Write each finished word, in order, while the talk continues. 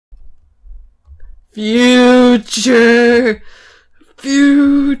Future!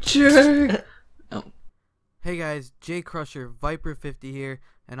 Future! Oh. Hey guys, Jay Crusher, Viper50 here,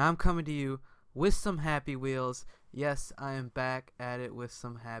 and I'm coming to you with some Happy Wheels. Yes, I am back at it with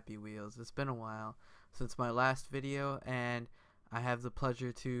some Happy Wheels. It's been a while since my last video, and I have the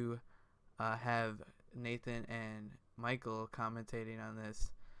pleasure to have Nathan and Michael commentating on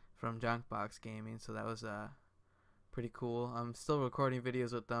this from Junkbox Gaming, so that was pretty cool. I'm still recording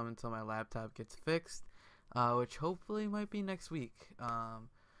videos with them until my laptop gets fixed, which hopefully might be next week.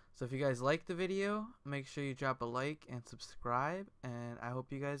 So if you guys like the video, make sure you drop a like and subscribe, and I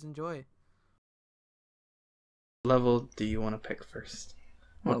hope you guys enjoy. Level do you want to pick first?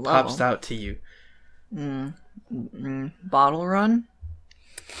 What level? pops out to you? Bottle run?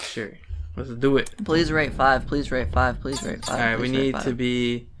 Sure. Let's do it. Please rate 5. Please rate 5. Please rate 5. Alright, we need to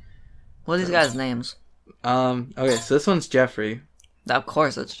be... What are these guys' names? Okay, so this one's Jeffrey. Of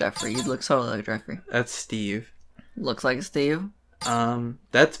course it's Jeffrey. You look totally like Jeffrey. That's Steve. Looks like Steve.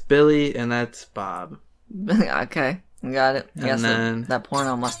 That's Billy, and that's Bob. Okay, got it. And Yes, then- that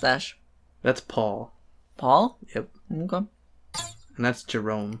porno mustache. That's Paul. Paul? Yep. Okay. And that's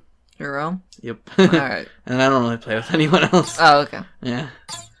Jerome. Jerome? Yep. Alright. And I don't really play with anyone else. Oh, okay. Yeah.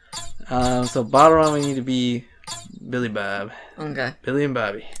 So bottle run, we need to be Billy Bob. Okay. Billy and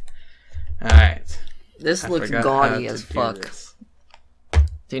Bobby. Alright. This I looks forgot gaudy how as to do fuck. this.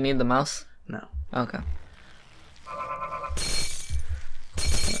 Do you need the mouse? No. Okay.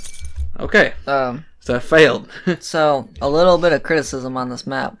 Okay. So I failed. So, a little bit of criticism on this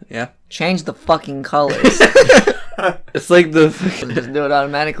map. Yeah. Change the fucking colors. It's like the... Just do it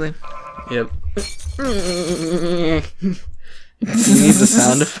automatically. Yep. You need the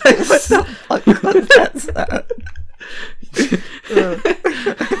sound effects. What the fuck was that sound?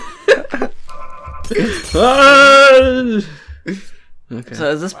 Okay. So,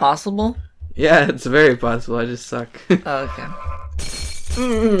 is this possible? Yeah, it's very possible. I just suck. Oh, okay.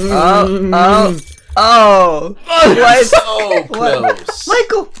 Oh! What? So close.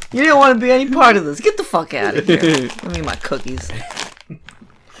 Michael, you didn't want to be any part of this. Get the fuck out of here. Give me my cookies.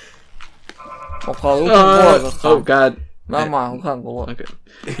 Oh God. Okay. Okay.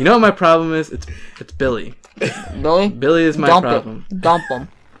 You know what my problem is? It's Billy. Billy? Billy is my Dump problem. it. Dump him.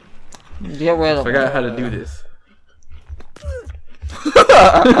 Get rid of him. Forgot how to do this.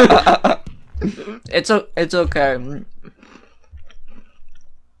 It's okay.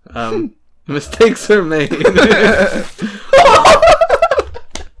 Mistakes are made.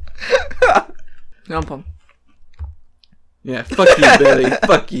 Dump him. Yeah, fuck you, Billy.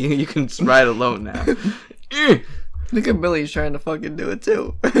 Fuck you. You can ride alone now. Look at Billy's trying to fucking do it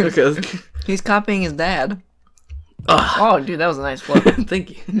too. Okay, let's... He's copying his dad. Ugh. Oh, dude, that was a nice flip.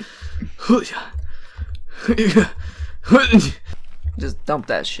 Thank you. Just dump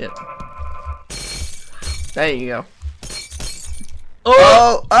that shit. There you go.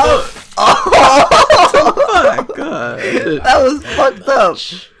 Oh! Oh! Oh my God. That was fucked up.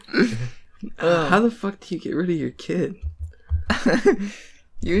 How the fuck do you get rid of your kid?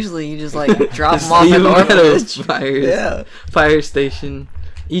 Usually you just like drop Just him off leave at the him at a orphanage. fire station.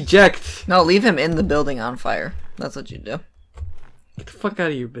 Eject. No, leave him in the building on fire. That's what you do. Get the fuck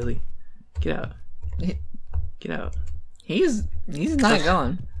out of here, Billy. Get out. Get out. He's not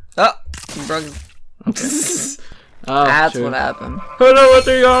going. Oh, he broke his... Okay. Oh, That's true. what happened. Hello, what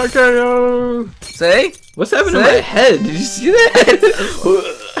the RKO? See? What's happening to See? my head? Did you see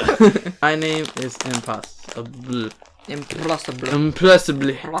that? My name is Impossible. Impossible.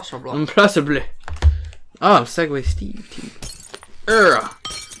 Impossibly. Impossible. Impossibly. Oh, Segway Steve.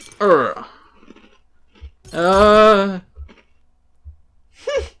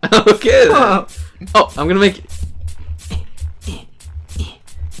 Okay. Then. Oh, I'm gonna make it.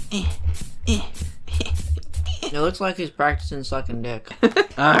 It looks like he's practicing sucking dick.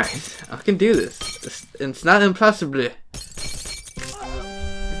 Alright, I can do this. It's not impossible.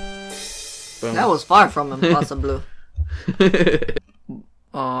 Boom. That was far from impossible.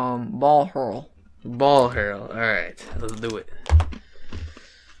 Ball hurl. Ball hurl. Alright, let's do it.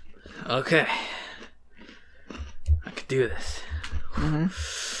 Okay. I can do this.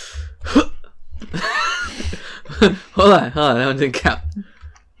 Hold on, that one didn't count.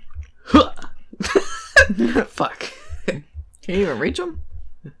 Fuck. Can you even reach him?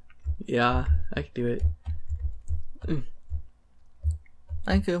 Yeah, I can do it.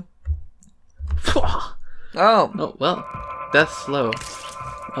 Thank you. Oh, Oh. well. That's slow.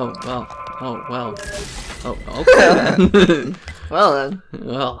 Oh, well. Oh, well. Oh, okay. Well then.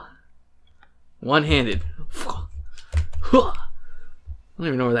 Well. One-handed. I don't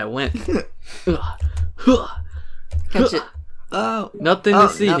even know where that went. Catch it. Oh. Nothing Oh,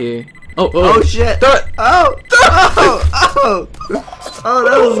 to see no. here. Oh, Oh shit! Do it! Oh! Oh! Oh,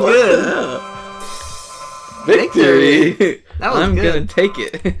 that was good. Victory! That was I'm good. gonna take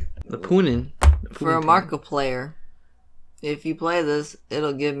it. The Poonin. For a Marco player, if you play this,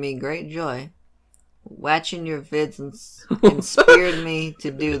 it'll give me great joy. Watching your vids inspired me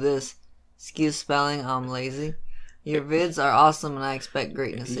to do this. Excuse spelling, I'm lazy. Your vids are awesome and I expect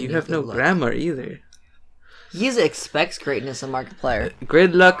greatness in you. You have no Good luck. grammar either. He expects greatness in Markiplier.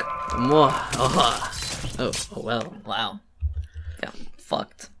 Great luck. Mwah. Oh, well. Wow. Got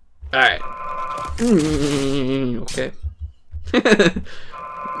fucked. Alright. Okay.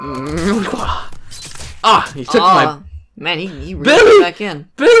 Ah, he took my... Man, he really Billy! got back in.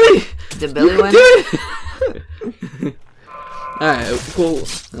 Billy! Did Billy You win? did it! Alright, cool.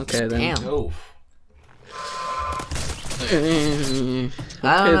 Okay then. Damn. Oh. Okay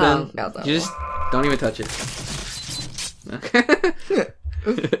I don't know. then. Got that You just don't even touch it. Okay.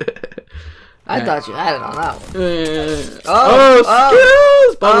 I thought you had it on that one. Oh,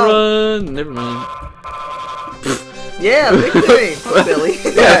 skills! Bottle oh. run! Never mind. Yeah, victory! Fuck Billy.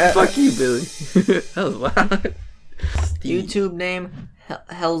 Yeah, fuck you, Billy. That was loud. YouTube name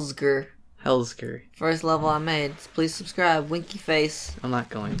Helsger. Hellsker. First level I made. Please subscribe. Winky face. I'm not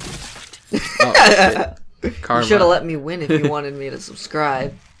going. Oh, shit. Karma. You should have let me win if you wanted me to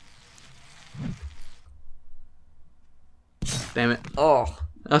subscribe. Damn it. Oh.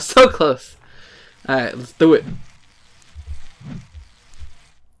 I was so close. Alright, let's do it.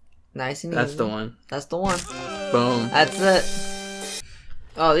 Nice and That's easy. the one. That's the one. Boom. That's it.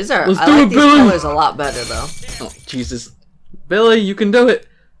 Oh, these are. Let's I do like it, these Billy. colors a lot better though. Oh, Jesus. Billy, you can do it.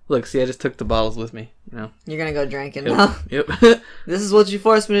 Look, see, I just took the bottles with me. You know. You're gonna go drinking Yep. now. Yep. This is what you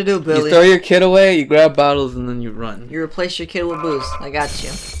forced me to do, You Billy. throw your kid away, you grab bottles, and then you run. You replace your kid with booze. I got you.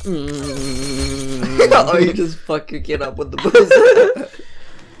 Mm. Oh, you just fuck your kid up with the booze.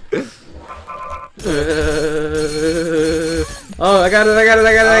 Oh, I got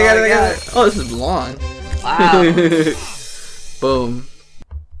it. Oh, this is long. Wow. Boom.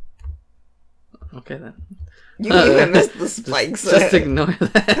 Okay then. You even missed the spikes. Just ignore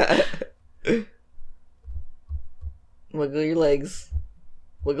that. Wiggle your legs.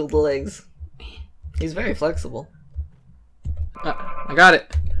 Wiggle the legs. He's very flexible. I got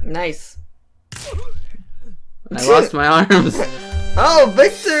it. Nice. I lost my arms. Oh,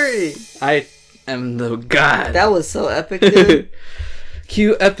 victory! I am the god. That was so epic, dude.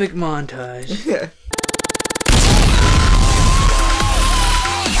 Cue epic montage.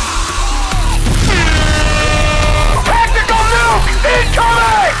 Tactical nuke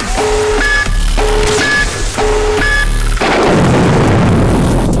incoming!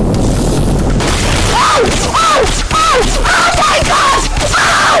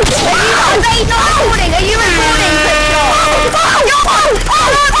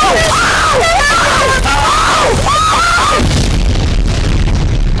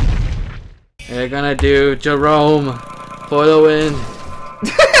 They're gonna do Jerome for the win.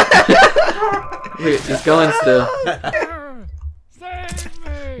 Look, he's going still.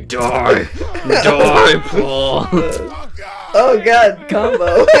 Die, Paul. Oh god,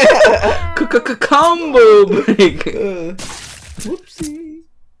 combo. Combo break. Whoopsie.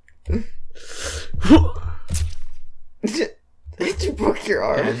 You broke your I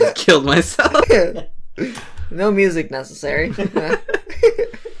arm. just killed myself. No music necessary.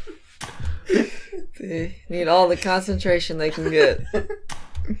 They need all the concentration they can get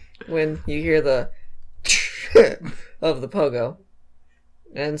when you hear the of the pogo.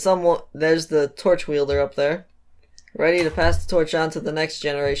 And there's the torch wielder up there, ready to pass the torch on to the next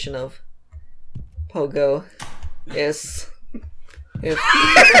generation of pogo. If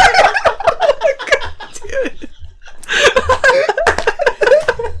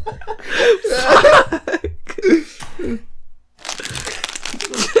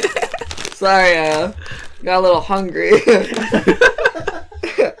Sorry, got a little hungry.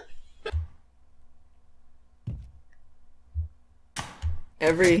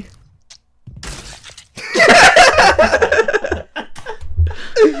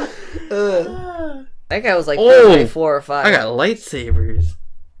 That guy was like Oh, 4 or 5. I got lightsabers.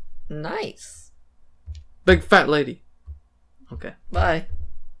 Nice. Big fat lady. Okay. Bye.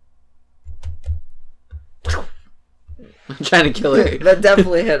 I'm trying to kill her. That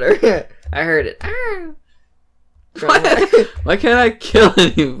definitely hit her. I heard it. Why can't I kill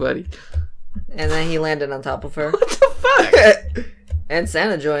anybody? And then he landed on top of her. What the fuck? And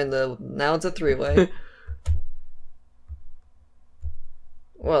Santa joined the. Now it's a 3-way.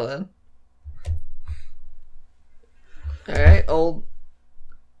 Well then. Alright, old.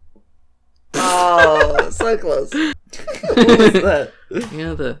 Oh, so close. What was that? You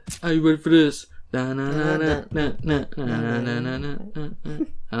know the. Are you ready for this? Na na na na na na na na na na.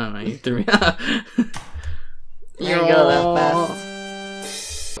 I don't know. You threw me out. You didn't go that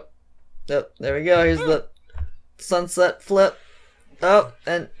fast. Oh, there we go. Here's the sunset flip. Oh,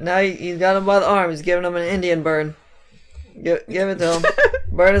 and now he's got him by the arm. He's giving him an Indian burn. Give it to him.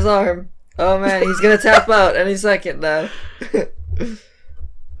 Burn his arm. Oh man, he's gonna tap out any second now.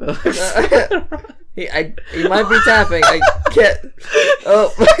 He might be tapping. I can't.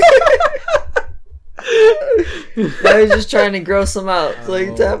 Oh. Now he's just trying to gross him out so he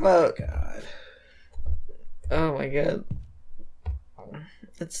can tap out. God. Oh my god.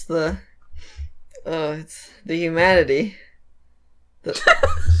 It's the humanity.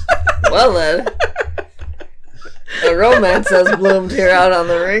 Well then. A romance has bloomed here out on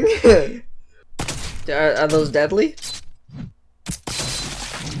the ring. Are those deadly?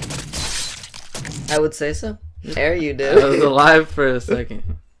 I would say so. There you do. I was alive for a second.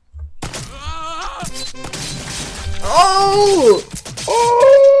 Oh!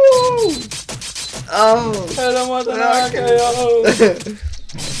 Oh! Oh! I don't want Okay.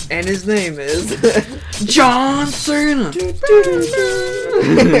 And his name is John Cena.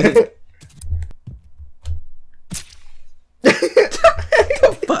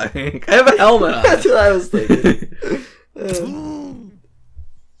 Fuck! I have a helmet on. That's what I was thinking.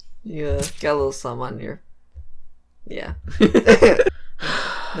 Yeah, got a little some on your. Yeah.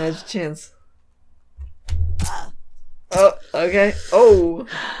 Now's your chance. Oh, okay. Oh!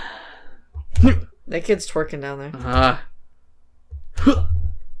 That kid's twerking down there. Fuck!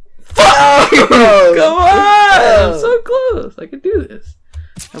 Oh! Come on! I'm so close. I can do this.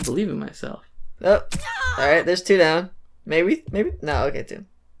 I believe in myself. Oh. Alright, there's 2 down. Maybe? No, okay, 2.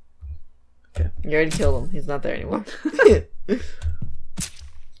 Okay. You already killed him. He's not there anymore.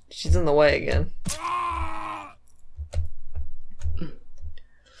 She's in the way again.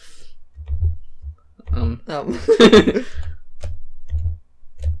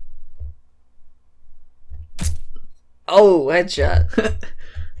 Oh, headshot.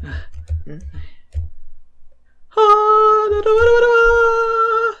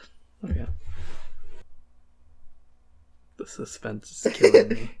 Okay. The suspense is killing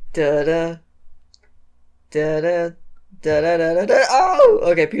me. Da da da da da da da da. Oh,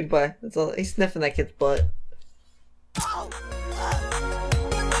 okay, PewDiePie. That's all. He's sniffing that kid's butt.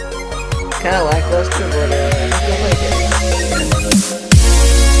 Kind of lackluster, but I like it.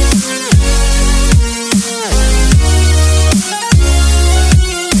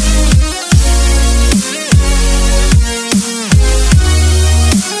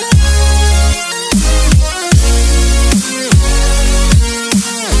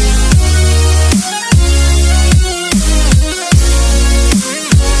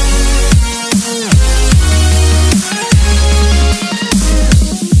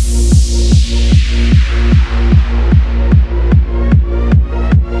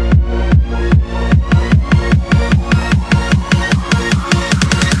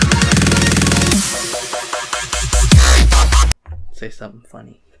 Say something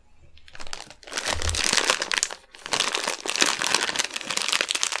funny.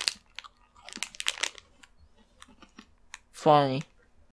 Funny.